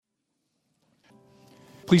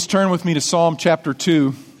Please turn with me to Psalm chapter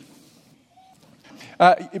 2.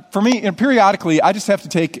 For me, periodically, I just have to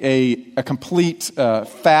take a complete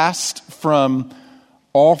fast from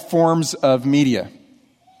all forms of media.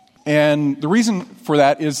 And the reason for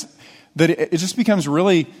that is that it just becomes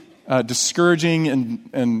really discouraging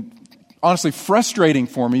and honestly frustrating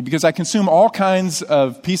for me because I consume all kinds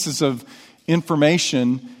of pieces of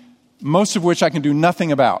information, most of which I can do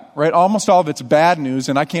nothing about, right? Almost all of it's bad news,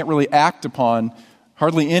 and I can't really act upon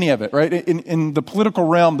hardly any of it, right? In the political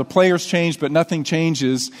realm, the players change, but nothing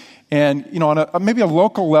changes. And, on maybe a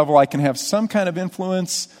local level, I can have some kind of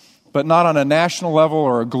influence, but not on a national level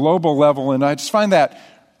or a global level. And I just find that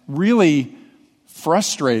really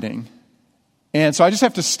frustrating. And so I just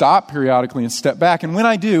have to stop periodically and step back. And when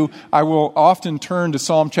I do, I will often turn to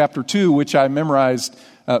Psalm chapter 2, which I memorized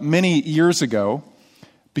many years ago,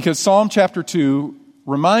 because Psalm chapter 2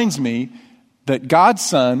 reminds me that God's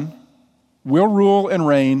Son will rule and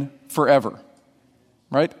reign forever,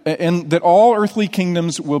 right? And that all earthly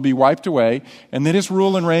kingdoms will be wiped away, and that his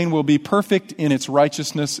rule and reign will be perfect in its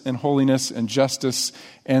righteousness and holiness and justice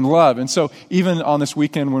and love. And so even on this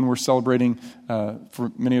weekend when we're celebrating,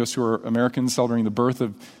 for many of us who are Americans, celebrating the birth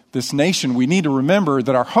of this nation, we need to remember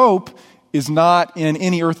that our hope is not in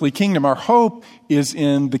any earthly kingdom. Our hope is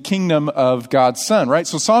in the kingdom of God's Son, right?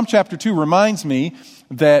 So Psalm chapter 2 reminds me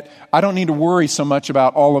that I don't need to worry so much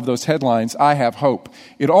about all of those headlines. I have hope.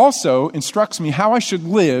 It also instructs me how I should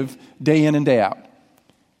live day in and day out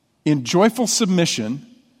in joyful submission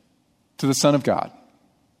to the Son of God,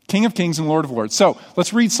 King of Kings and Lord of Lords. So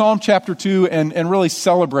let's read Psalm chapter 2 and really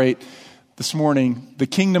celebrate this morning the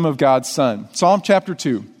kingdom of God's Son. Psalm chapter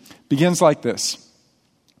 2 begins like this.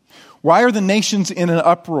 Why are the nations in an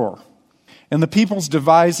uproar and the peoples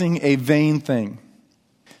devising a vain thing?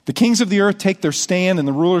 The kings of the earth take their stand and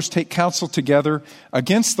the rulers take counsel together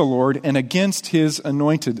against the Lord and against his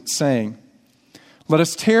anointed, saying, let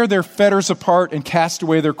us tear their fetters apart and cast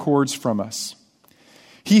away their cords from us.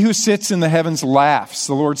 He who sits in the heavens laughs.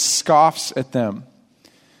 The Lord scoffs at them.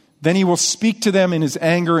 Then he will speak to them in his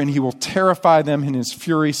anger and he will terrify them in his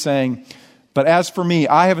fury, saying, but as for me,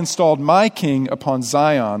 I have installed my king upon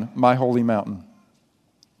Zion, my holy mountain.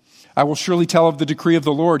 I will surely tell of the decree of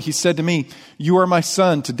the Lord. He said to me, you are my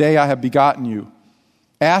son. Today I have begotten you.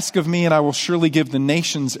 Ask of me, and I will surely give the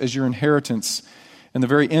nations as your inheritance, and the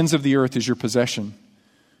very ends of the earth as your possession.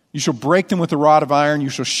 You shall break them with a rod of iron. You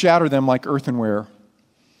shall shatter them like earthenware.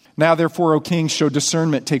 Now, therefore, O kings, show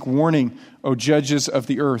discernment. Take warning, O judges of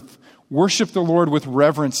the earth. Worship the Lord with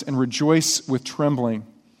reverence and rejoice with trembling.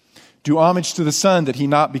 Do homage to the Son, that he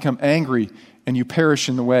not become angry, and you perish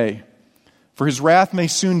in the way. For his wrath may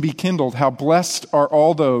soon be kindled. How blessed are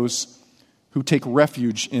all those who take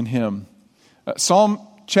refuge in him. Psalm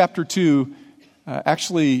chapter 2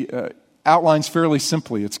 actually outlines fairly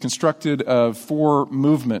simply. It's constructed of four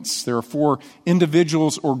movements. There are four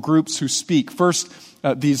individuals or groups who speak. First,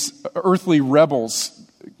 these earthly rebels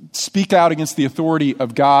speak out against the authority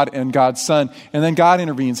of God and God's Son. And then God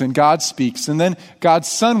intervenes and God speaks. And then God's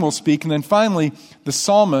Son will speak. And then finally, the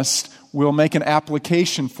psalmist will make an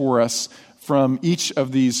application for us from each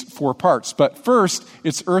of these four parts. But first,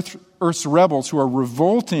 it's Earth's rebels who are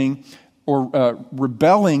revolting or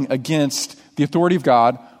rebelling against the authority of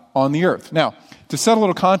God on the earth. Now, to set a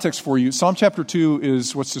little context for you, Psalm chapter 2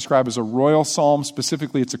 is what's described as a royal psalm.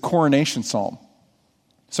 Specifically, it's a coronation psalm.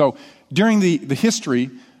 So during the history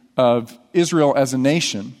of Israel as a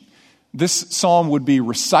nation, this psalm would be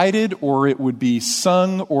recited, or it would be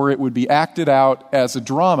sung, or it would be acted out as a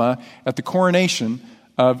drama at the coronation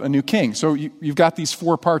of a new king. So you've got these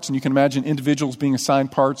four parts, and you can imagine individuals being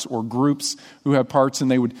assigned parts or groups who have parts,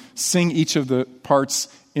 and they would sing each of the parts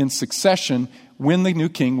in succession when the new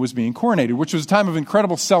king was being coronated, which was a time of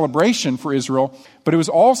incredible celebration for Israel, but it was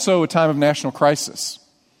also a time of national crisis.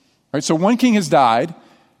 Right? So one king has died,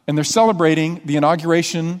 and they're celebrating the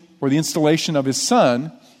inauguration or the installation of his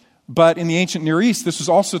son. But in the ancient Near East, this was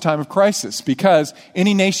also a time of crisis because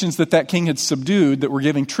any nations that king had subdued that were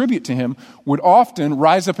giving tribute to him would often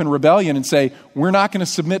rise up in rebellion and say, we're not going to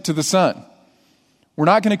submit to the son. We're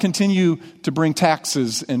not going to continue to bring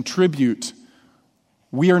taxes and tribute.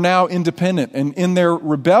 We are now independent. And in their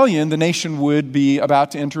rebellion, the nation would be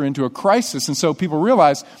about to enter into a crisis. And so people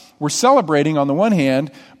realize we're celebrating on the one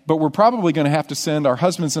hand, but we're probably going to have to send our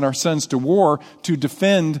husbands and our sons to war to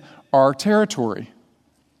defend our territory.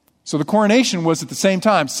 So the coronation was at the same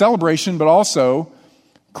time celebration, but also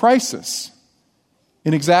crisis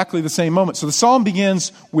in exactly the same moment. So the psalm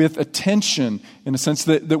begins with a tension in a sense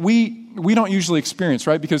that we don't usually experience,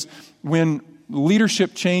 right? Because when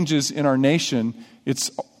leadership changes in our nation,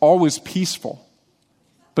 it's always peaceful.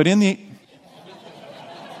 But in the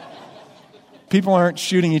People aren't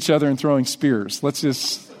shooting each other and throwing spears.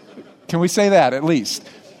 Can we say that at least?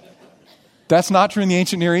 That's not true in the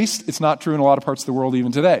ancient Near East. It's not true in a lot of parts of the world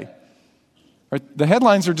even today. Right? The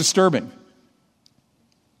headlines are disturbing.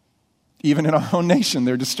 Even in our own nation,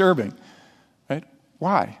 they're disturbing. Right?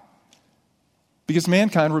 Why? Because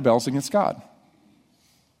mankind rebels against God.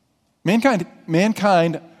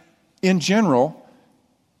 Mankind in general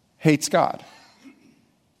hates God.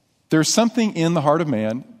 There's something in the heart of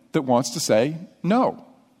man that wants to say no.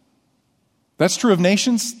 That's true of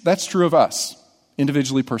nations. That's true of us,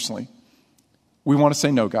 individually, personally. We want to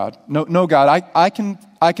say, no, God. No, God, I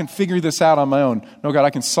can figure this out on my own. No, God, I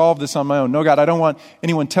can solve this on my own. No, God, I don't want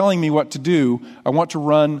anyone telling me what to do. I want to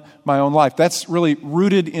run my own life. That's really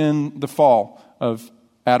rooted in the fall of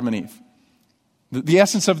Adam and Eve. The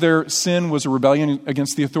essence of their sin was a rebellion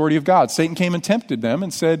against the authority of God. Satan came and tempted them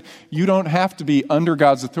and said, you don't have to be under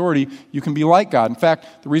God's authority. You can be like God. In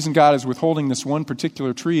fact, the reason God is withholding this one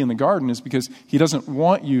particular tree in the garden is because he doesn't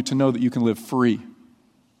want you to know that you can live free.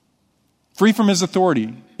 Free from his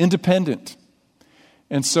authority, independent.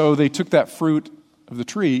 And so they took that fruit of the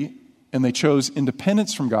tree and they chose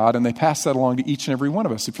independence from God, and they passed that along to each and every one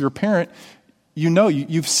of us. If you're a parent, you know,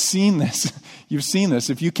 you've seen this. You've seen this.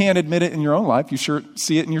 If you can't admit it in your own life, you sure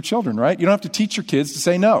see it in your children, right? You don't have to teach your kids to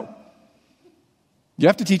say no. You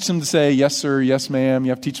have to teach them to say yes, sir, yes, ma'am.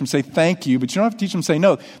 You have to teach them to say thank you, but you don't have to teach them to say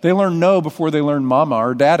no. They learn no before they learn mama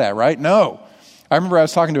or dada, right? No. I remember I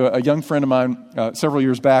was talking to a young friend of mine several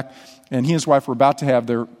years back, and he and his wife were about to have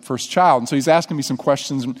their first child. And so he's asking me some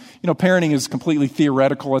questions. And, parenting is completely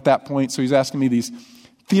theoretical at that point. So he's asking me these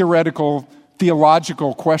theological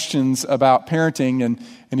questions about parenting. And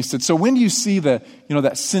he said, so when do you see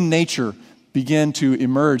that sin nature begin to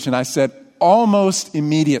emerge? And I said, almost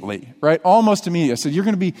immediately, right? Almost immediately. I said, you're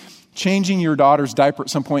going to be changing your daughter's diaper at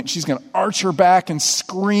some point. She's going to arch her back and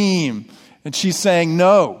scream. And she's saying,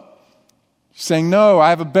 no. She's saying, no, I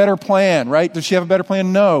have a better plan, right? Does she have a better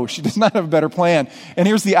plan? No, she does not have a better plan. And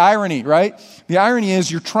here's the irony, right? The irony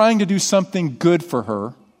is you're trying to do something good for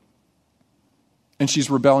her, and she's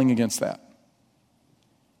rebelling against that.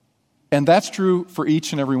 And that's true for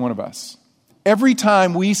each and every one of us. Every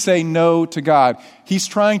time we say no to God, he's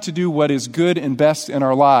trying to do what is good and best in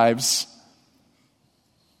our lives,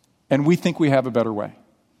 and we think we have a better way.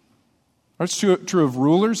 It's true of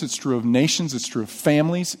rulers, it's true of nations, it's true of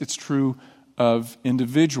families, it's true of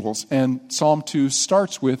individuals. And Psalm 2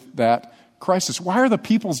 starts with that crisis. Why are the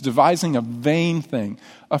peoples devising a vain thing,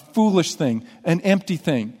 a foolish thing, an empty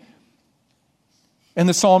thing? And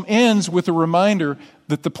the psalm ends with a reminder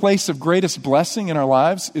that the place of greatest blessing in our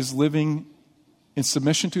lives is living in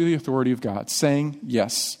submission to the authority of God, saying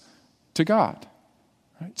yes to God.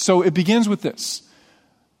 Right? So it begins with this.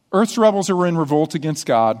 Earth's rebels are in revolt against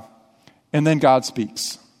God, and then God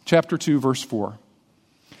speaks. Chapter 2, verse 4.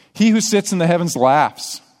 He who sits in the heavens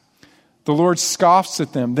laughs. The Lord scoffs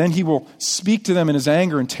at them. Then he will speak to them in his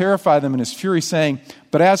anger and terrify them in his fury, saying,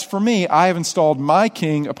 but as for me, I have installed my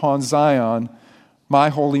king upon Zion, my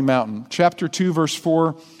holy mountain. Chapter 2, verse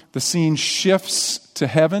 4, the scene shifts to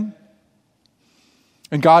heaven.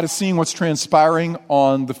 And God is seeing what's transpiring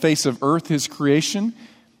on the face of earth, his creation.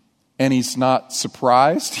 And he's not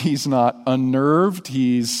surprised. He's not unnerved.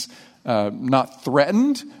 He's not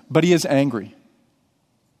threatened. But he is angry.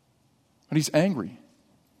 But he's angry.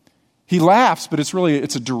 He laughs, but it's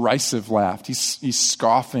a derisive laugh. He's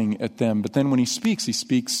scoffing at them. But then when he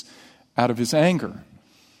speaks out of his anger.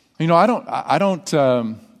 I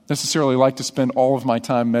don't necessarily like to spend all of my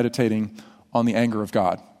time meditating on the anger of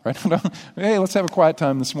God. Right? Hey, let's have a quiet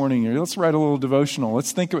time this morning. Or let's write a little devotional.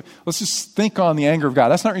 Let's just think on the anger of God.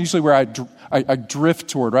 That's not usually where I drift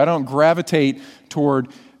toward. Right? I don't gravitate toward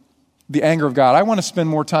the anger of God. I want to spend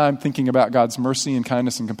more time thinking about God's mercy and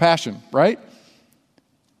kindness and compassion, right?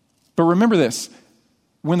 But remember this,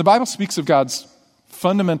 when the Bible speaks of God's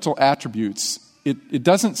fundamental attributes, it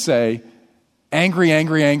doesn't say, angry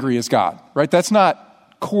is God, right? That's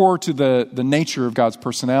not core to the nature of God's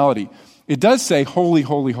personality. It does say, holy,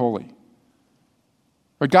 holy, holy.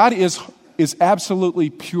 But God is absolutely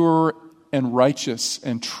pure and righteous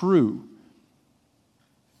and true.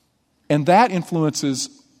 And that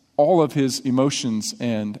influences all of his emotions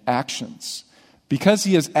and actions. Because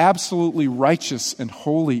he is absolutely righteous and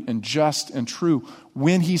holy and just and true,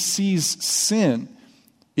 when he sees sin,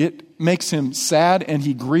 it makes him sad and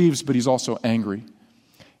he grieves, but he's also angry.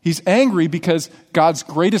 He's angry because God's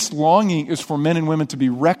greatest longing is for men and women to be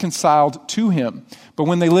reconciled to him. But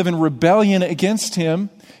when they live in rebellion against him,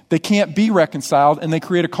 they can't be reconciled, and they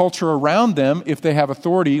create a culture around them, if they have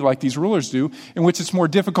authority like these rulers do, in which it's more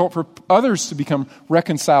difficult for others to become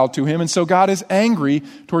reconciled to him. And so God is angry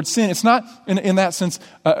towards sin. It's not, in that sense,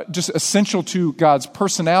 just essential to God's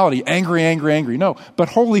personality, angry, angry, angry. No, but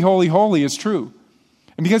holy, holy, holy is true.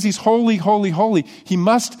 And because he's holy, holy, holy, he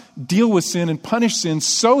must deal with sin and punish sin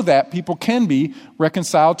so that people can be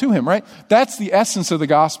reconciled to him, right? That's the essence of the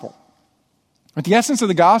gospel. But the essence of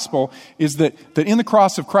the gospel is that in the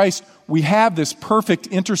cross of Christ, we have this perfect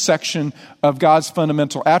intersection of God's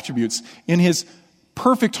fundamental attributes. In his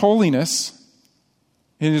perfect holiness,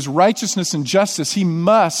 in his righteousness and justice, he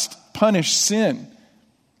must punish sin.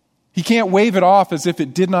 He can't wave it off as if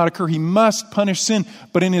it did not occur. He must punish sin.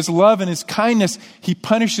 But in his love and his kindness, he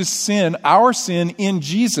punishes sin, our sin, in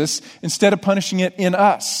Jesus instead of punishing it in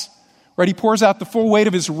us. Right? He pours out the full weight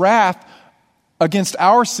of his wrath against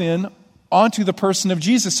our sin onto the person of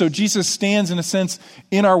Jesus. So Jesus stands, in a sense,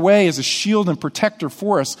 in our way as a shield and protector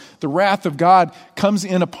for us. The wrath of God comes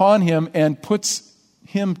in upon him and puts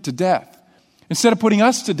him to death, instead of putting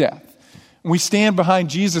us to death. We stand behind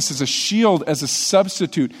Jesus as a shield, as a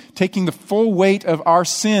substitute, taking the full weight of our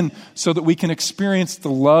sin so that we can experience the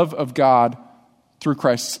love of God through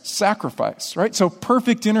Christ's sacrifice, right? So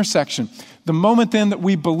perfect intersection. The moment then that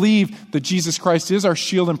we believe that Jesus Christ is our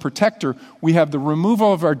shield and protector, we have the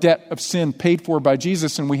removal of our debt of sin paid for by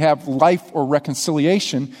Jesus, and we have life or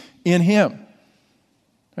reconciliation in him.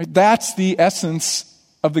 Right? That's the essence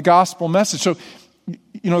of the gospel message. So,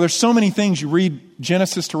 there's so many things. You read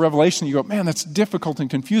Genesis to Revelation, you go, man, that's difficult and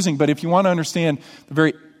confusing. But if you want to understand the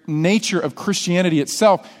very nature of Christianity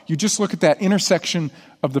itself, you just look at that intersection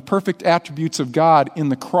of the perfect attributes of God in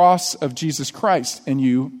the cross of Jesus Christ, and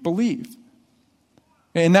you believe.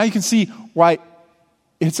 And now you can see why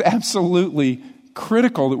it's absolutely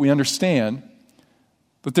critical that we understand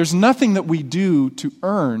that there's nothing that we do to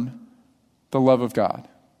earn the love of God.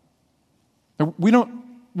 We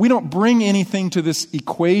don't bring anything to this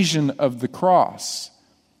equation of the cross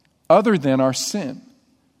other than our sin.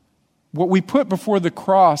 What we put before the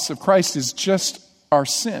cross of Christ is just our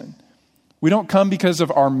sin. We don't come because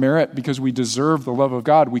of our merit, because we deserve the love of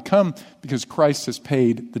God. We come because Christ has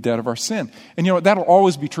paid the debt of our sin. And you know what? That'll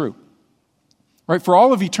always be true. Right? For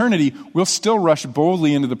all of eternity, we'll still rush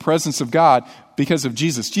boldly into the presence of God because of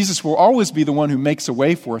Jesus. Jesus will always be the one who makes a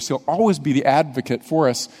way for us. He'll always be the advocate for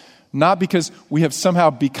us, not because we have somehow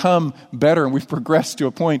become better and we've progressed to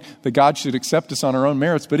a point that God should accept us on our own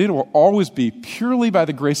merits, but it will always be purely by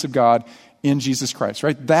the grace of God in Jesus Christ,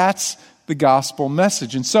 right? That's the gospel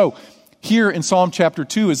message. And so, here in Psalm chapter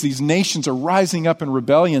 2, as these nations are rising up in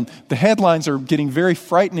rebellion, the headlines are getting very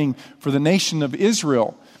frightening for the nation of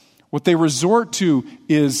Israel. What they resort to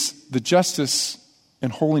is the justice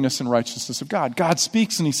and holiness and righteousness of God. God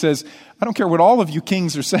speaks and he says, I don't care what all of you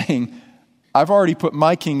kings are saying, I've already put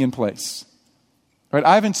my king in place. Right?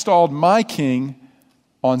 I've installed my king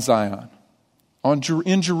on Zion,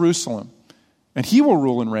 in Jerusalem, and he will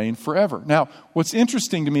rule and reign forever. Now, what's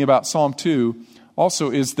interesting to me about Psalm 2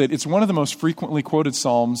 also is that it's one of the most frequently quoted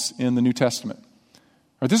psalms in the New Testament.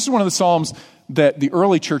 Right? This is one of the psalms that the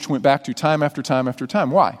early church went back to time after time after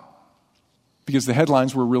time. Why? Because the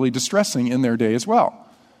headlines were really distressing in their day as well.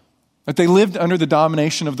 That they lived under the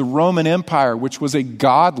domination of the Roman Empire, which was a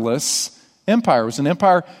godless empire. It was an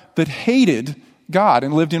empire that hated God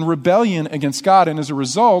and lived in rebellion against God, and as a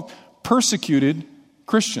result, persecuted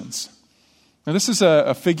Christians. Now, this is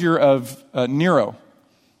a figure of Nero.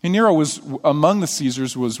 And Nero was, among the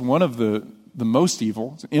Caesars, was one of the most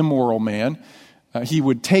evil, an immoral man. He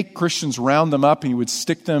would take Christians, round them up, and he would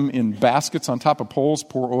stick them in baskets on top of poles,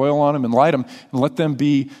 pour oil on them, and light them, and let them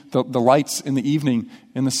be the lights in the evening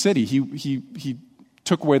in the city. He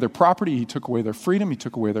took away their property, he took away their freedom, he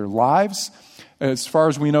took away their lives. As far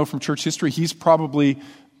as we know from church history, he's probably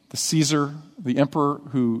the Caesar, the emperor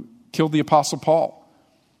who killed the Apostle Paul.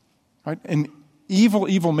 Right? An evil,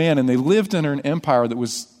 evil man, and they lived under an empire that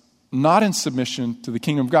was not in submission to the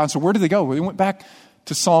kingdom of God. So where did they go? Well, they went back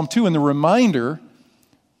to Psalm 2 and the reminder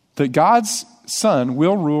that God's Son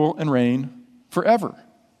will rule and reign forever.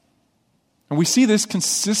 And we see this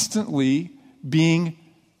consistently being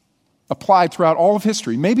applied throughout all of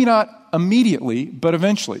history. Maybe not immediately, but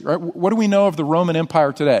eventually. Right? What do we know of the Roman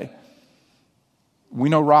Empire today? We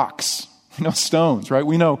know rocks. We know stones, right?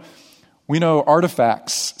 We know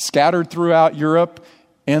artifacts scattered throughout Europe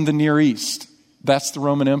and the Near East. That's the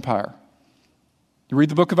Roman Empire. You read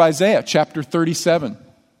the book of Isaiah, chapter 37.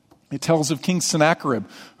 It tells of King Sennacherib,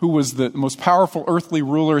 who was the most powerful earthly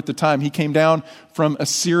ruler at the time. He came down from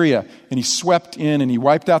Assyria, and he swept in, and he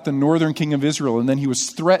wiped out the northern king of Israel, and then he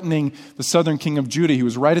was threatening the southern king of Judah. He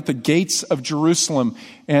was right at the gates of Jerusalem,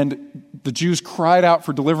 and the Jews cried out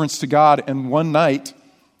for deliverance to God, and one night,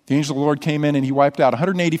 the angel of the Lord came in, and he wiped out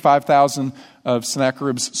 185,000 of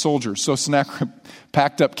Sennacherib's soldiers. So Sennacherib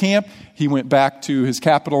packed up camp, he went back to his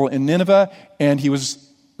capital in Nineveh, and he was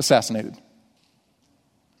assassinated.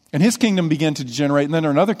 And his kingdom began to degenerate, and then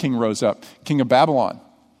another king rose up, king of Babylon.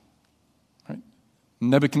 Right?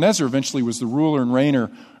 Nebuchadnezzar eventually was the ruler and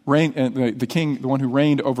the king, the one who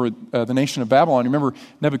reigned over the nation of Babylon. Remember,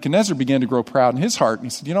 Nebuchadnezzar began to grow proud in his heart, and he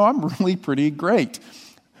said, I'm really pretty great.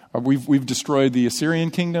 We've destroyed the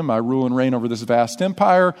Assyrian kingdom. I rule and reign over this vast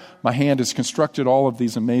empire. My hand has constructed all of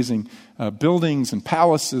these amazing buildings and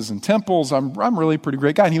palaces and temples. I'm really a pretty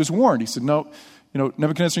great guy. And he was warned. He said, no,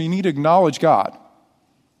 Nebuchadnezzar, you need to acknowledge God.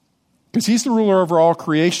 Because he's the ruler over all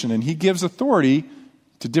creation, and he gives authority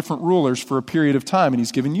to different rulers for a period of time. And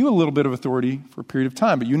he's given you a little bit of authority for a period of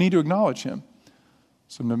time, but you need to acknowledge him.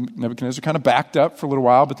 So Nebuchadnezzar kind of backed up for a little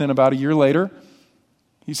while, but then about a year later,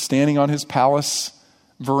 he's standing on his palace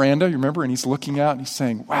veranda, you remember, and he's looking out and he's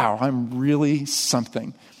saying, wow, I'm really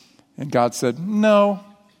something. And God said, no,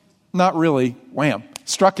 not really. Wham.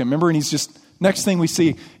 Struck him. Remember, and he's just, next thing we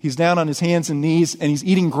see, he's down on his hands and knees and he's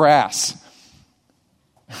eating grass.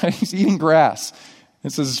 He's eating grass.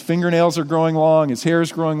 It says his fingernails are growing long, his hair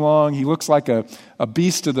is growing long, he looks like a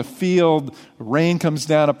beast of the field, rain comes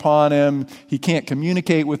down upon him, he can't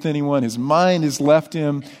communicate with anyone, his mind has left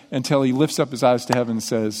him until he lifts up his eyes to heaven and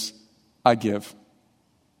says, I give,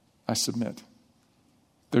 I submit.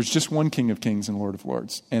 There's just one King of Kings and Lord of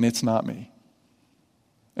Lords, and it's not me.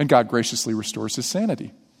 And God graciously restores his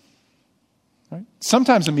sanity. Right?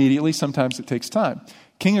 Sometimes immediately, sometimes it takes time.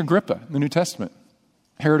 King Agrippa in the New Testament,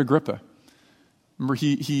 Herod Agrippa. Remember,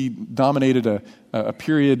 he dominated a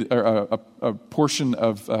period, or a portion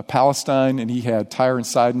of Palestine, and he had Tyre and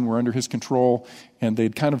Sidon were under his control, and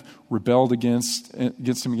they'd kind of rebelled against him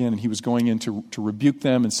again, and he was going in to rebuke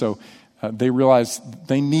them, and so they realized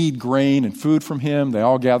they need grain and food from him. They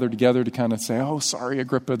all gathered together to kind of say, oh, sorry,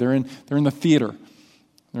 Agrippa, they're in the theater.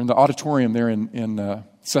 They're in the auditorium there in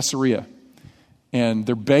Caesarea. And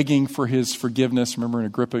they're begging for his forgiveness.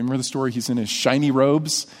 Remember the story? He's in his shiny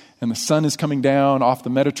robes, and the sun is coming down off the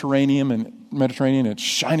Mediterranean, and it's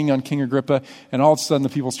shining on King Agrippa. And all of a sudden, the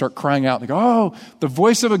people start crying out. They go, oh, the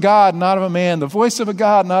voice of a God, not of a man. The voice of a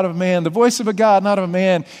God, not of a man. The voice of a God, not of a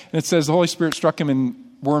man. And it says the Holy Spirit struck him, and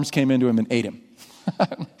worms came into him and ate him.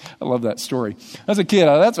 I love that story. As a kid,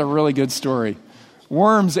 that's a really good story.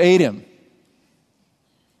 Worms ate him.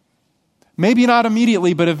 Maybe not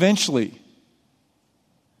immediately, but eventually.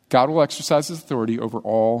 God will exercise his authority over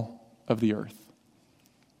all of the earth.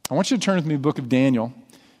 I want you to turn with me to the book of Daniel,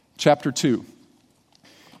 chapter 2.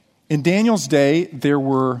 In Daniel's day, there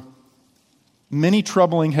were many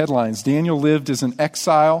troubling headlines. Daniel lived as an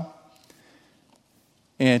exile,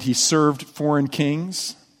 and he served foreign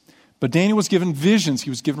kings. But Daniel was given visions. He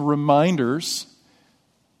was given reminders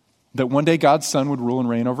that one day God's Son would rule and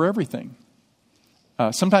reign over everything.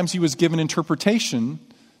 Sometimes he was given interpretations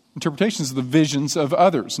of the visions of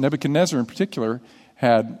others. Nebuchadnezzar in particular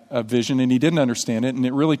had a vision, and he didn't understand it, and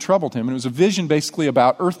it really troubled him. And it was a vision basically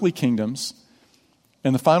about earthly kingdoms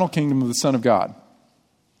and the final kingdom of the Son of God.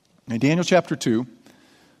 In Daniel chapter 2,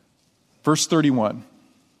 verse 31,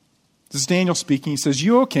 this is Daniel speaking. He says,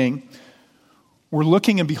 you, O king, were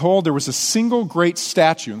looking, and behold, there was a single great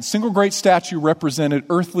statue. And the single great statue represented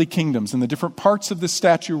earthly kingdoms, and the different parts of this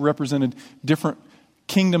statue represented different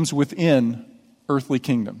kingdoms within earthly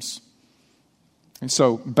kingdoms. And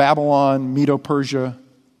so Babylon, Medo-Persia,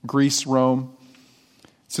 Greece, Rome. It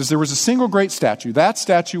says there was a single great statue. That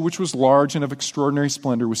statue, which was large and of extraordinary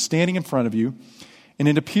splendor, was standing in front of you, and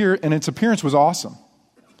its appearance was awesome.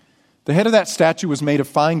 The head of that statue was made of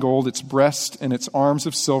fine gold, its breast and its arms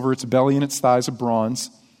of silver, its belly and its thighs of bronze,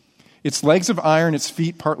 its legs of iron, its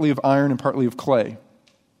feet partly of iron and partly of clay.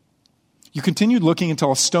 You continued looking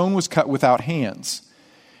until a stone was cut without hands,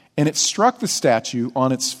 and it struck the statue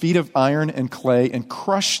on its feet of iron and clay and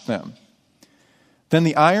crushed them. Then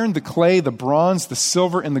the iron, the clay, the bronze, the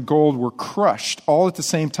silver, and the gold were crushed all at the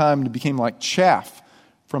same time, and it became like chaff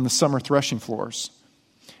from the summer threshing floors.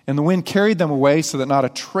 And the wind carried them away so that not a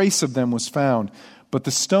trace of them was found. But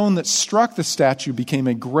the stone that struck the statue became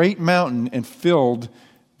a great mountain and filled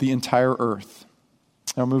the entire earth.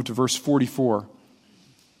 I'll move to verse 44.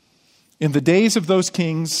 In the days of those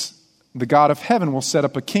kings, the God of heaven will set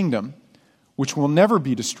up a kingdom which will never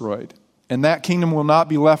be destroyed, and that kingdom will not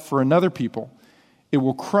be left for another people. It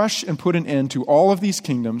will crush and put an end to all of these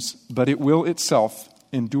kingdoms, but it will itself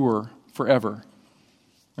endure forever.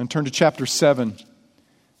 And turn to chapter 7,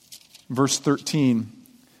 verse 13,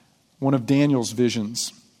 one of Daniel's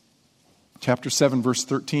visions. Chapter 7, verse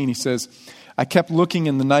 13, he says, I kept looking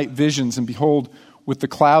in the night visions, and behold, with the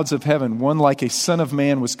clouds of heaven, one like a son of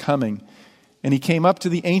man was coming. And he came up to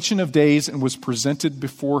the Ancient of Days and was presented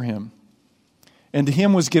before him. And to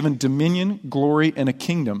him was given dominion, glory, and a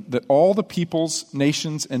kingdom, that all the peoples,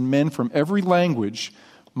 nations, and men from every language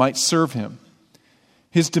might serve him.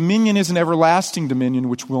 His dominion is an everlasting dominion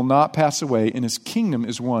which will not pass away, and his kingdom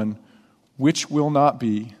is one which will not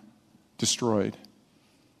be destroyed.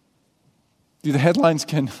 The headlines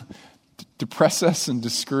can depress us and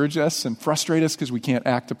discourage us and frustrate us because we can't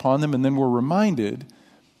act upon them, and then we're reminded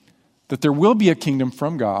that there will be a kingdom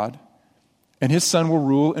from God, and his Son will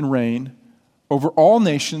rule and reign over all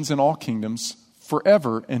nations and all kingdoms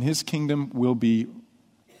forever, and his kingdom will be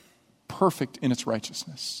perfect in its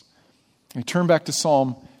righteousness. We turn back to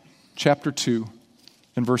Psalm chapter 2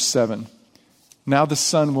 and verse 7. Now the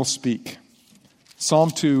Son will speak.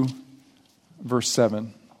 Psalm 2, verse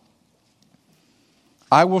 7.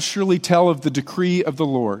 I will surely tell of the decree of the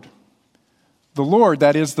Lord. The Lord,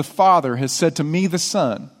 that is the Father, has said to me, the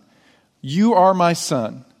Son, you are my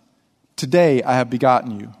Son. Today I have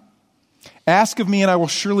begotten you. Ask of me, and I will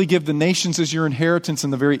surely give the nations as your inheritance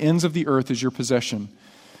and the very ends of the earth as your possession.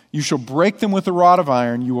 You shall break them with a rod of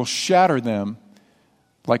iron. You will shatter them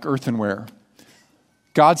like earthenware.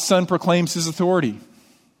 God's Son proclaims his authority.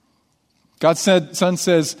 God's Son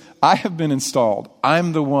says, I have been installed.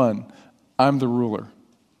 I'm the one. I'm the ruler.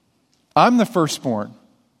 I'm the firstborn.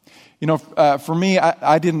 You know, for me,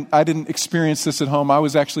 I didn't experience this at home. I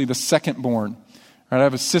was actually the secondborn. Right? I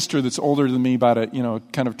have a sister that's older than me by a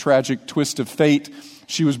kind of tragic twist of fate.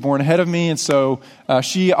 She was born ahead of me, and so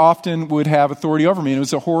she often would have authority over me, and it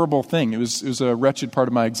was a horrible thing. It was a wretched part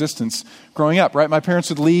of my existence growing up. Right? My parents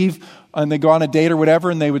would leave, and they'd go on a date or whatever,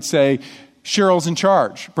 and they would say, Cheryl's in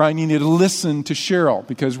charge. Brian, you need to listen to Cheryl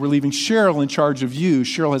because we're leaving Cheryl in charge of you.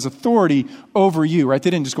 Cheryl has authority over you, right? They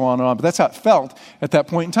didn't just go on and on, but that's how it felt at that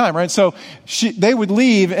point in time, right? So they would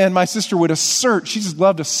leave and my sister would assert. She just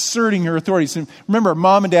loved asserting her authority. So remember,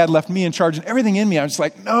 mom and dad left me in charge and everything in me. I was just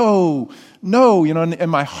like, no, in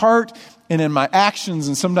my heart and in my actions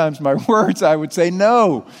and sometimes my words, I would say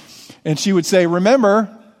no. And she would say, remember,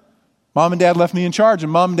 mom and dad left me in charge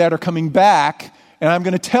and mom and dad are coming back and I'm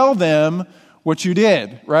going to tell them what you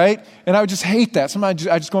did, right? And I would just hate that. Sometimes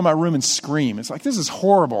I just go in my room and scream. It's like, this is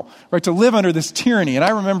horrible, right? To live under this tyranny. And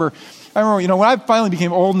I remember, when I finally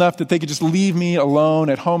became old enough that they could just leave me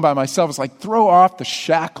alone at home by myself, it's like, throw off the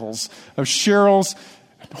shackles of Cheryl's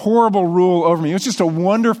horrible rule over me. It was just a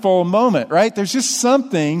wonderful moment, right? There's just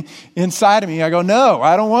something inside of me. I go, no,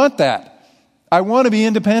 I don't want that. I want to be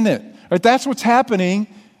independent, right? That's what's happening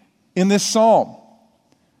in this psalm.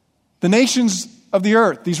 The nations of the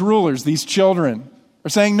earth, these rulers, these children, are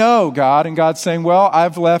saying, no, God. And God's saying, well,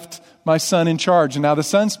 I've left my Son in charge. And now the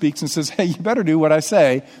Son speaks and says, hey, you better do what I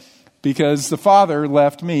say because the Father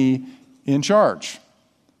left me in charge.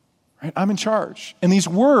 Right? I'm in charge. And these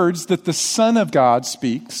words that the Son of God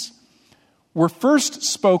speaks were first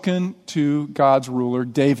spoken to God's ruler,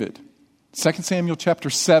 David. 2 Samuel chapter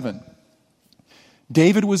 7.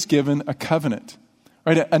 David was given a covenant,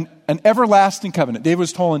 right? An everlasting covenant. David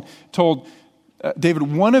was told David,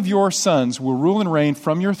 one of your sons will rule and reign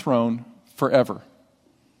from your throne forever. All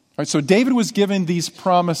right, so David was given these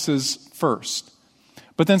promises first.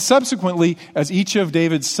 But then subsequently, as each of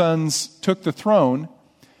David's sons took the throne,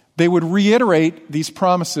 they would reiterate these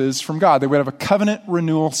promises from God. They would have a covenant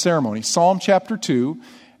renewal ceremony. Psalm chapter 2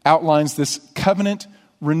 outlines this covenant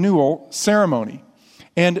renewal ceremony.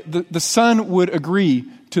 And the son would agree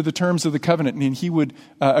to the terms of the covenant, and he would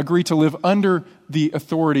agree to live under the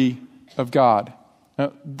authority of God.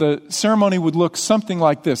 Now, the ceremony would look something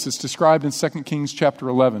like this. It's described in 2 Kings chapter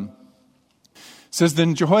 11. It says,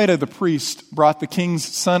 then Jehoiada the priest brought the king's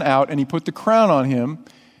son out, and he put the crown on him,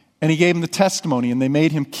 and he gave him the testimony, and they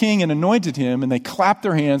made him king and anointed him, and they clapped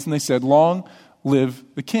their hands, and they said, long live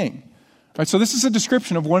the king. All right, so this is a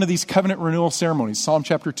description of one of these covenant renewal ceremonies. Psalm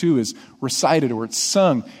chapter 2 is recited or it's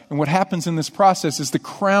sung. And what happens in this process is the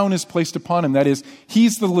crown is placed upon him. That is,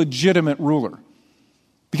 he's the legitimate ruler.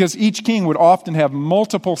 Because each king would often have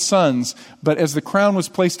multiple sons, but as the crown was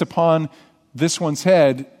placed upon this one's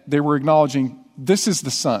head, they were acknowledging this is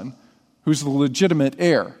the son who's the legitimate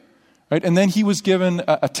heir. Right? And then he was given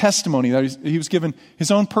a testimony. That he was given his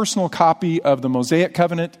own personal copy of the Mosaic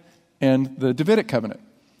covenant and the Davidic covenant.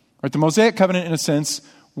 Right? The Mosaic covenant, in a sense,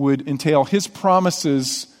 would entail his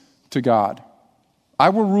promises to God. I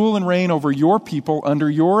will rule and reign over your people under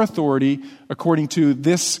your authority according to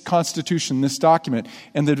this constitution, this document.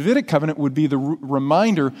 And the Davidic covenant would be the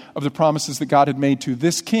reminder of the promises that God had made to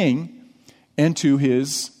this king and to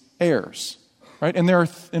his heirs. Right? And there are,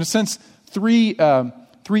 in a sense, three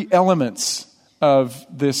elements of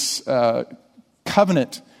this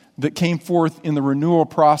covenant that came forth in the renewal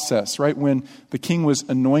process, right? When the king was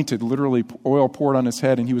anointed, literally oil poured on his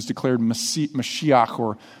head, and he was declared Mashiach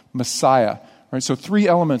or Messiah. Right? So three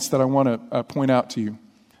elements that I want to point out to you.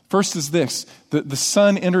 First is this: the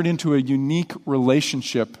Son entered into a unique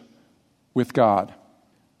relationship with God.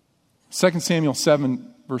 2 Samuel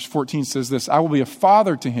 7, verse 14 says this: I will be a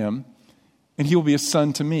father to him, and he will be a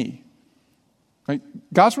son to me. Right?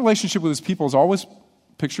 God's relationship with his people is always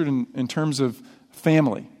pictured in terms of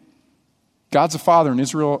family. God's a father, and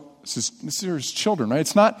Israel is his children. Right?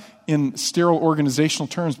 It's not in sterile organizational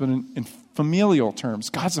terms, but in familial terms.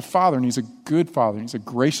 God's a father, and he's a good father. He's a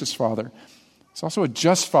gracious father. He's also a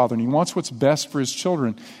just father, and he wants what's best for his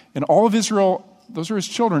children. And all of Israel, those are his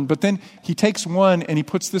children. But then he takes one, and he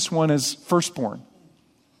puts this one as firstborn.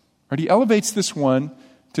 Right? He elevates this one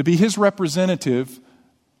to be his representative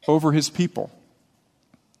over his people.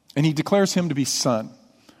 And he declares him to be son.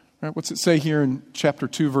 Right? What's it say here in chapter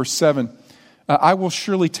 2, verse 7? I will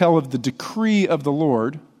surely tell of the decree of the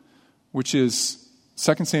Lord, which is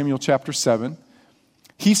 2 Samuel chapter 7.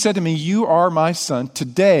 He said to me, you are my son.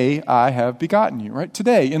 Today I have begotten you. Right?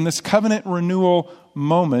 Today, in this covenant renewal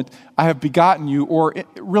moment, I have begotten you, or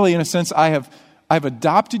really in a sense, I've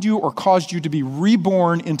adopted you or caused you to be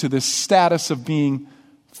reborn into this status of being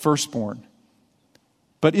firstborn.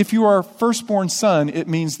 But if you are a firstborn son, it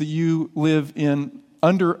means that you live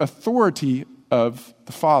under authority of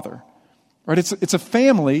the Father. Right? It's a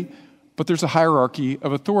family, but there's a hierarchy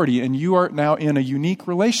of authority, and you are now in a unique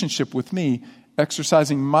relationship with me,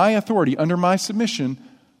 exercising my authority under my submission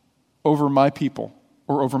over my people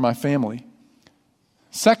or over my family.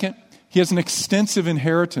 Second, he has an extensive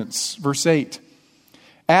inheritance. Verse 8,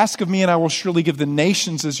 ask of me and I will surely give the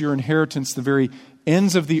nations as your inheritance, the very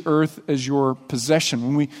ends of the earth as your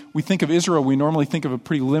possession. When we think of Israel, we normally think of a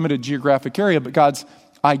pretty limited geographic area, but God's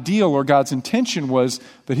ideal or God's intention was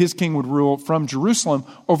that his king would rule from Jerusalem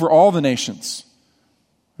over all the nations.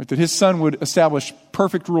 Right? That his son would establish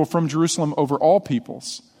perfect rule from Jerusalem over all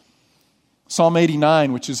peoples. Psalm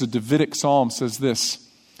 89, which is a Davidic psalm, says this: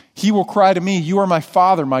 he will cry to me, you are my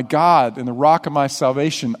Father, my God, and the rock of my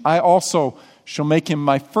salvation. I also shall make him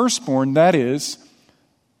my firstborn, that is,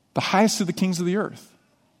 the highest of the kings of the earth,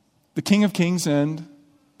 the King of kings and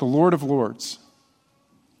the Lord of lords.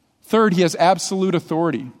 Third, he has absolute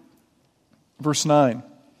authority. Verse 9,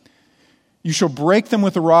 you shall break them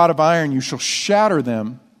with a rod of iron, you shall shatter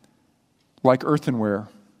them like earthenware.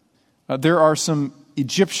 There are some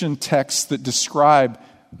Egyptian texts that describe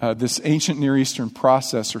this ancient Near Eastern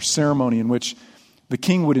process or ceremony in which the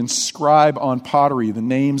king would inscribe on pottery the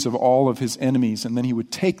names of all of his enemies, and then he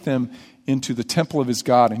would take them into the temple of his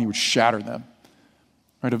God and he would shatter them.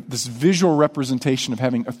 Right? This visual representation of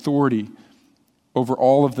having authority over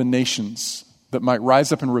all of the nations that might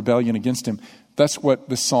rise up in rebellion against him. That's what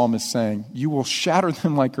this psalm is saying. You will shatter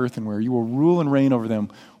them like earthenware. You will rule and reign over them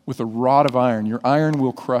with a rod of iron. Your iron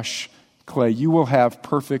will crush clay. You will have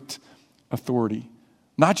perfect authority,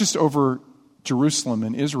 not just over Jerusalem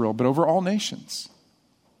and Israel, but over all nations.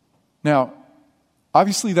 Now,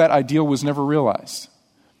 obviously that ideal was never realized.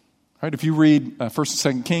 Right? If you read 1st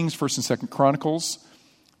and 2nd Kings, 1st and 2nd Chronicles,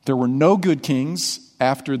 there were no good kings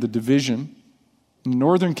after the division. In the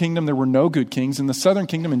northern kingdom, there were no good kings. In the southern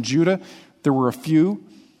kingdom, in Judah, there were a few.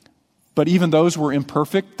 But even those were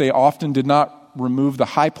imperfect. They often did not remove the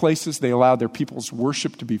high places. They allowed their people's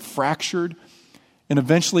worship to be fractured. And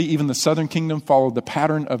eventually, even the southern kingdom followed the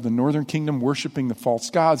pattern of the northern kingdom, worshiping the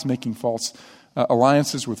false gods, making false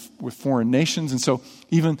alliances with foreign nations. And so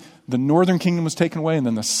even the northern kingdom was taken away, and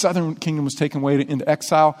then the southern kingdom was taken away into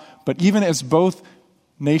exile. But even as both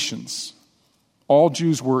nations, all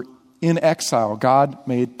Jews were in exile, God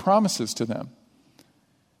made promises to them.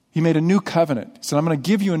 He made a new covenant. He said, I'm going to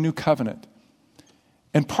give you a new covenant.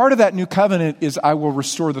 And part of that new covenant is I will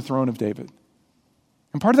restore the throne of David.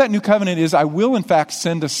 And part of that new covenant is I will in fact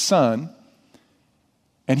send a son,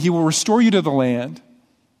 and he will restore you to the land,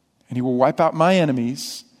 and he will wipe out my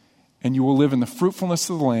enemies, and you will live in the fruitfulness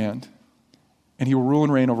of the land, and he will rule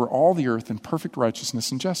and reign over all the earth in perfect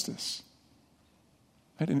righteousness and justice.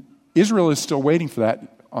 Right? And Israel is still waiting for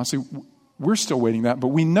that. Honestly, we're still waiting that, but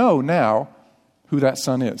we know now who that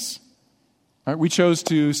son is. All right, we chose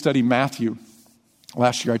to study Matthew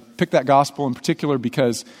last year. I picked that gospel in particular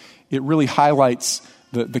because it really highlights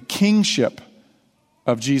the kingship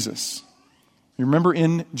of Jesus. You remember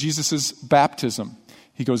in Jesus' baptism,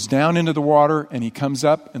 he goes down into the water and he comes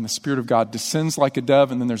up and the Spirit of God descends like a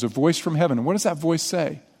dove, and then there's a voice from heaven. And what does that voice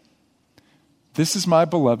say? This is my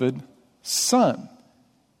beloved Son,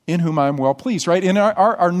 in whom I am well pleased, right? In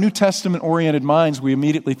our New Testament-oriented minds, we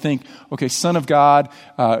immediately think, okay, Son of God,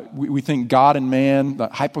 we think God and man, the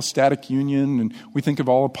hypostatic union, and we think of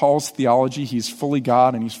all of Paul's theology. He's fully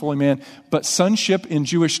God and he's fully man. But sonship in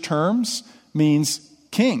Jewish terms means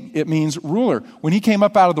king. It means ruler. When he came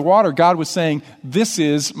up out of the water, God was saying, this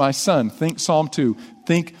is my Son. Think Psalm 2.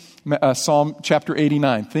 Think Psalm chapter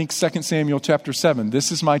 89. Think 2 Samuel chapter 7.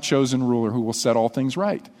 This is my chosen ruler who will set all things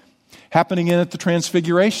right. Happening in at the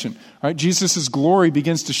Transfiguration, right? Jesus' glory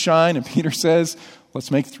begins to shine, and Peter says,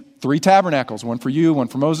 let's make 3 tabernacles, one for you, one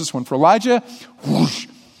for Moses, one for Elijah. Whoosh.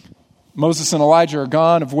 Moses and Elijah are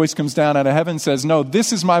gone. A voice comes down out of heaven and says, no,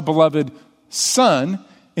 this is my beloved Son,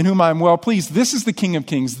 in whom I am well pleased. This is the King of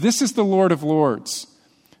Kings. This is the Lord of Lords.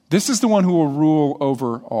 This is the one who will rule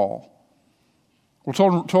over all. We're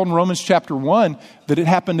told in Romans chapter 1 that it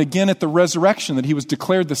happened again at the resurrection, that he was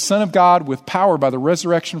declared the Son of God with power by the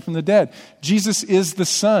resurrection from the dead. Jesus is the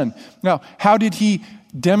Son. Now, how did he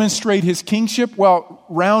demonstrate his kingship? Well,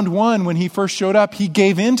 round 1, when he first showed up, he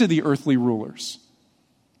gave in to the earthly rulers.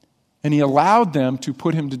 And he allowed them to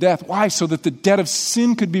put him to death. Why? So that the debt of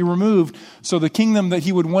sin could be removed, so the kingdom that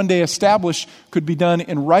he would one day establish could be done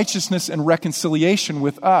in righteousness and reconciliation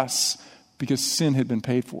with us, because sin had been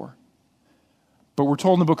paid for. But we're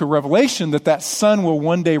told in the book of Revelation that Son will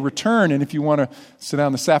one day return. And if you want to sit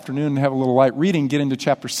down this afternoon and have a little light reading, get into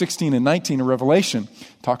chapter 16 and 19 of Revelation.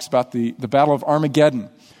 It talks about the battle of Armageddon,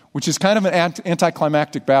 which is kind of an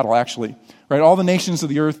anticlimactic battle, actually. Right? All the nations of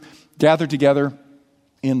the earth gathered together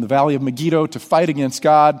in the valley of Megiddo to fight against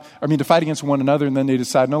to fight against one another. And then they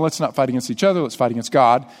decide, no, let's not fight against each other. Let's fight against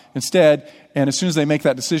God instead. And as soon as they make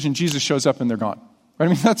that decision, Jesus shows up and they're gone. Right? I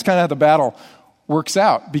mean, that's kind of how the battle works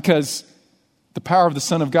out, because the power of the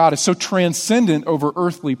Son of God is so transcendent over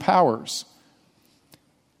earthly powers.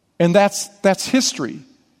 And that's history.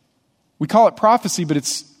 We call it prophecy, but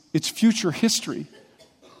it's future history.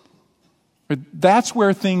 But that's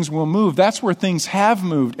where things will move. That's where things have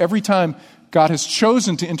moved every time God has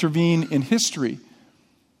chosen to intervene in history.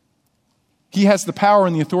 He has the power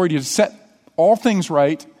and the authority to set all things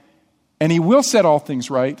right, and he will set all things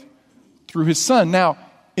right through his Son. Now,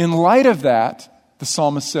 in light of that, the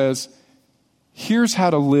psalmist says, here's how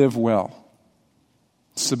to live well.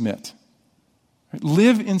 Submit.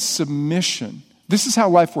 Live in submission. This is how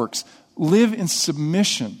life works. Live in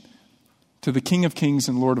submission to the King of Kings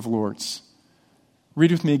and Lord of Lords.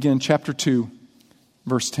 Read with me again, chapter 2,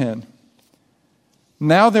 verse 10.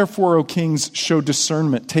 Now therefore, O kings, show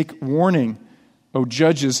discernment. Take warning, O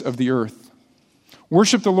judges of the earth.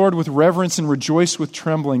 Worship the Lord with reverence and rejoice with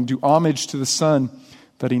trembling. Do homage to the Son,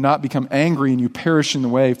 that he not become angry and you perish in the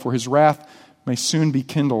way, for his wrath may soon be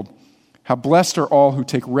kindled. How blessed are all who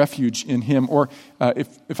take refuge in him. Or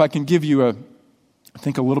if I can give you a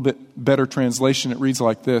little bit better translation, it reads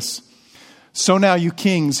like this. So now you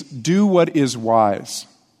kings, do what is wise.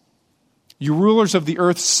 You rulers of the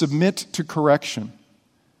earth, submit to correction.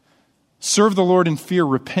 Serve the Lord in fear,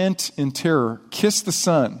 repent in terror, kiss the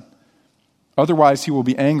Son. Otherwise he will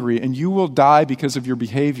be angry, and you will die because of your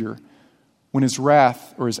behavior when his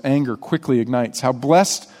wrath or his anger quickly ignites. How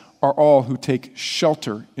blessed are all who take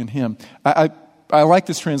shelter in him. I like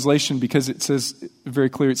this translation because it says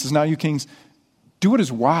very clear. It says, now you kings, do what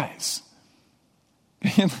is wise.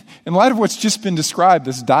 In light of what's just been described,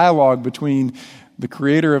 this dialogue between the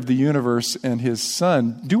creator of the universe and his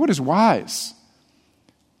Son, do what is wise.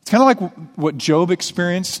 It's kind of like what Job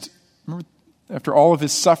experienced. Remember, after all of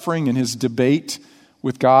his suffering and his debate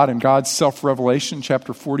with God and God's self-revelation,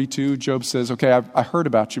 chapter 42, Job says, okay, I heard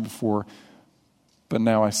about you before, but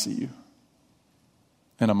now I see you,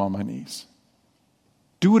 and I'm on my knees.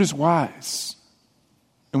 Do what is wise.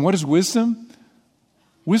 And what is wisdom?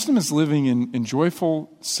 Wisdom is living in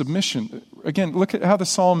joyful submission. Again, look at how the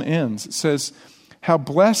psalm ends. It says, how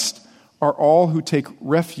blessed are all who take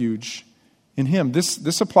refuge in him.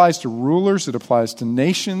 This applies to rulers, it applies to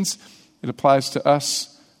nations, it applies to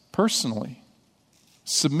us personally.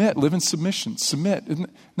 Submit, live in submission. Submit. Isn't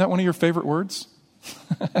that one of your favorite words?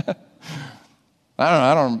 I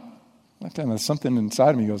don't know. Something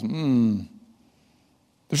inside of me goes,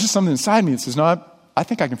 There's just something inside me that says, no, I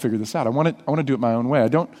think I can figure this out. I want to do it my own way. I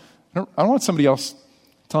don't want somebody else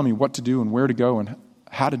telling me what to do and where to go and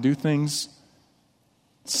how to do things.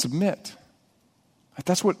 Submit.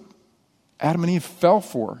 That's what Adam and Eve fell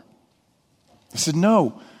for. They said,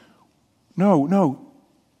 no.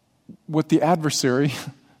 What the adversary,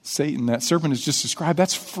 Satan, that serpent is just described.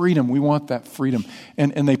 That's freedom. We want that freedom.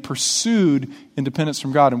 And they pursued independence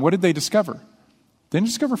from God. And what did they discover? They didn't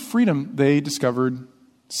discover freedom. They discovered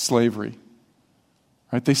slavery.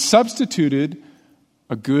 Right? They substituted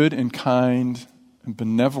a good and kind and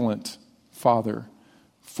benevolent father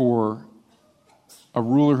for a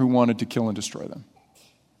ruler who wanted to kill and destroy them.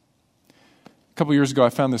 A couple years ago, I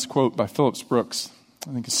found this quote by Phillips Brooks.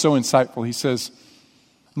 I think it's so insightful. He says,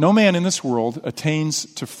 "No man in this world attains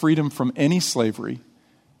to freedom from any slavery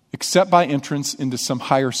except by entrance into some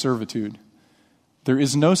higher servitude. There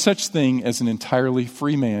is no such thing as an entirely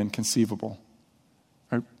free man conceivable."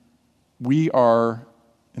 Right? We are,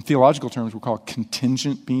 in theological terms, we call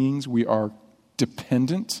contingent beings. We are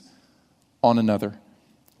dependent on another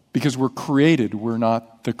because we're created. We're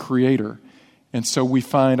not the creator. And so we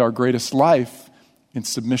find our greatest life in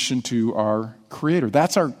submission to our Creator.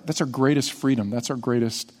 That's our greatest freedom. That's our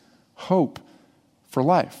greatest hope for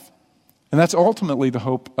life. And that's ultimately the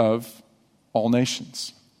hope of all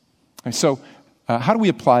nations. Okay, so how do we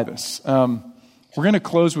apply this? We're going to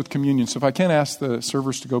close with communion. So if I can ask the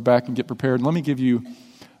servers to go back and get prepared, let me give you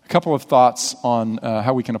a couple of thoughts on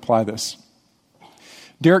how we can apply this.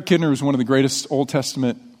 Derek Kidner is one of the greatest Old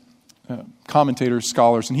Testament commentators,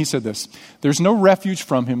 scholars, and he said this: "There's no refuge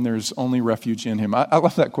from him, there's only refuge in him." I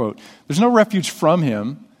love that quote. There's no refuge from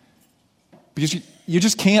him because you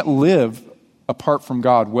just can't live apart from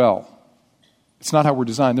God well. It's not how we're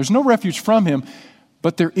designed. There's no refuge from him,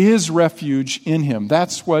 but there is refuge in him.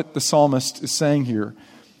 That's what the psalmist is saying here.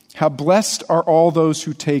 How blessed are all those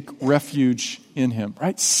who take refuge in him,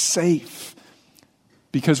 right? Safe,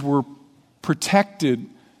 because we're protected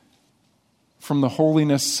from the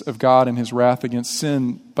holiness of God and his wrath against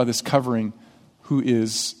sin by this covering who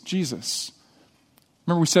is Jesus.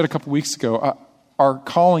 Remember we said a couple weeks ago, our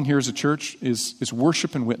calling here as a church is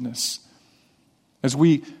worship and witness. As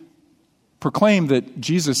we proclaim that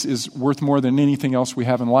Jesus is worth more than anything else we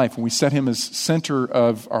have in life, and we set him as center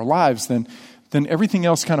of our lives, then everything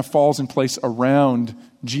else kind of falls in place around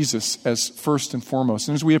Jesus as first and foremost.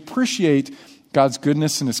 And as we appreciate God's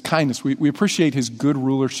goodness and his kindness, we appreciate his good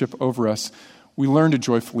rulership over us, we learn to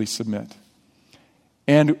joyfully submit.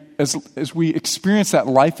 And as we experience that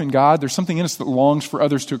life in God, there's something in us that longs for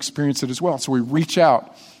others to experience it as well. So we reach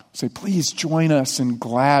out, say, please join us in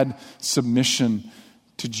glad submission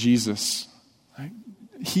to Jesus. Right?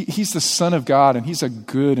 He's the Son of God, and he's a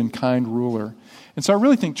good and kind ruler. And so I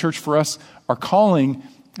really think, church, for us, our calling,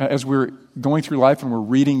 as we're going through life and we're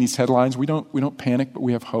reading these headlines, we don't panic, but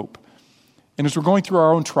we have hope. And as we're going through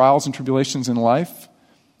our own trials and tribulations in life,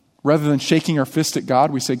 rather than shaking our fist at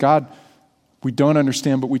God, we say, God, we don't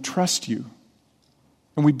understand, but we trust you.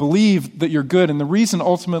 And we believe that you're good. And the reason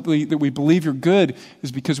ultimately that we believe you're good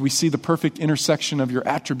is because we see the perfect intersection of your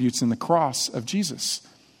attributes in the cross of Jesus.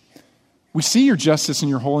 We see your justice and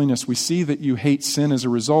your holiness. We see that you hate sin as a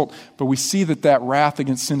result, but we see that wrath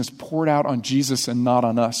against sin is poured out on Jesus and not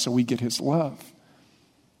on us, so we get his love.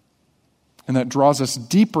 And that draws us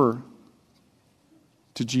deeper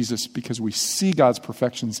to Jesus because we see God's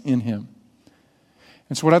perfections in him.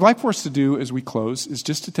 And so what I'd like for us to do as we close is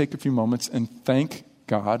just to take a few moments and thank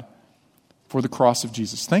God for the cross of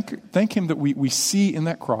Jesus. Thank him that we see in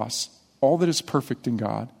that cross all that is perfect in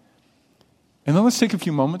God. And then let's take a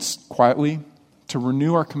few moments quietly to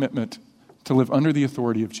renew our commitment to live under the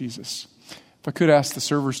authority of Jesus. If I could ask the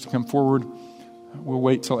servers to come forward, we'll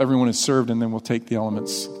wait till everyone is served and then we'll take the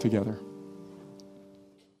elements together.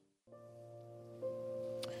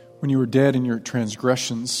 When you were dead in your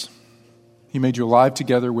transgressions, he made you alive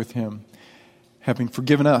together with him, having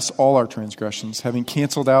forgiven us all our transgressions, having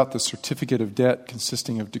canceled out the certificate of debt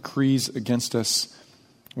consisting of decrees against us,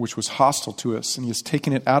 which was hostile to us, and he has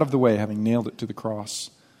taken it out of the way, having nailed it to the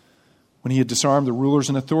cross. When he had disarmed the rulers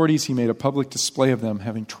and authorities, he made a public display of them,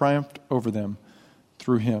 having triumphed over them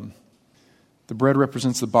through him. The bread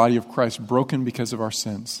represents the body of Christ, broken because of our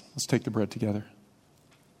sins. Let's take the bread together.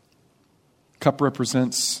 Cup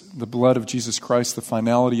represents the blood of Jesus Christ, the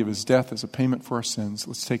finality of his death as a payment for our sins.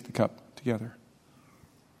 Let's take the cup together.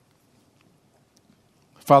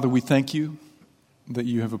 Father, we thank you that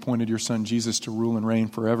you have appointed your Son Jesus to rule and reign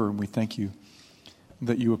forever, and we thank you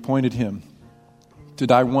that you appointed him to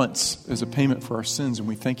die once as a payment for our sins, and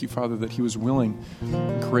we thank you, Father, that he was willing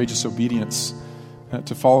in courageous obedience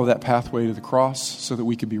to follow that pathway to the cross so that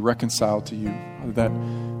we could be reconciled to you. That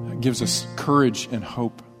gives us courage and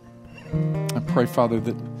hope. I pray, Father,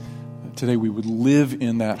 that today we would live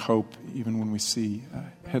in that hope even when we see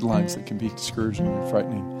headlines that can be discouraging and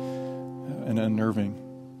frightening and unnerving.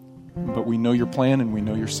 But we know your plan and we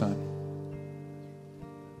know your Son.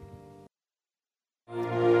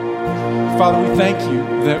 Father, we thank you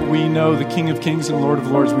that we know the King of Kings and Lord of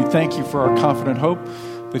Lords. We thank you for our confident hope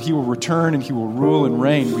that he will return and he will rule and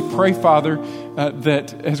reign. We pray, Father,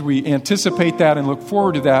 that as we anticipate that and look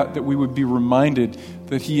forward to that, that we would be reminded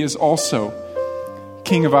that he is also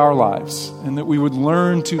King of our lives, and that we would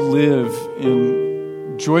learn to live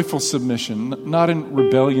in joyful submission, not in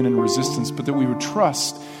rebellion and resistance, but that we would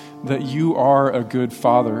trust that you are a good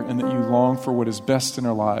Father and that you long for what is best in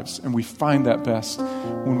our lives. And we find that best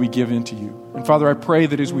when we give in to you. And Father, I pray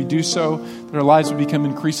that as we do so, that our lives would become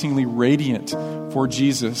increasingly radiant for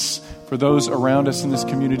Jesus, for those around us in this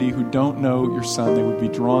community who don't know your Son. They would be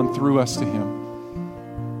drawn through us to him.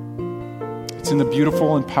 It's in the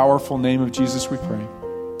beautiful and powerful name of Jesus we pray.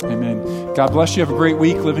 Amen. God bless you. Have a great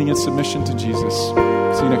week living in submission to Jesus.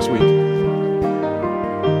 See you next week.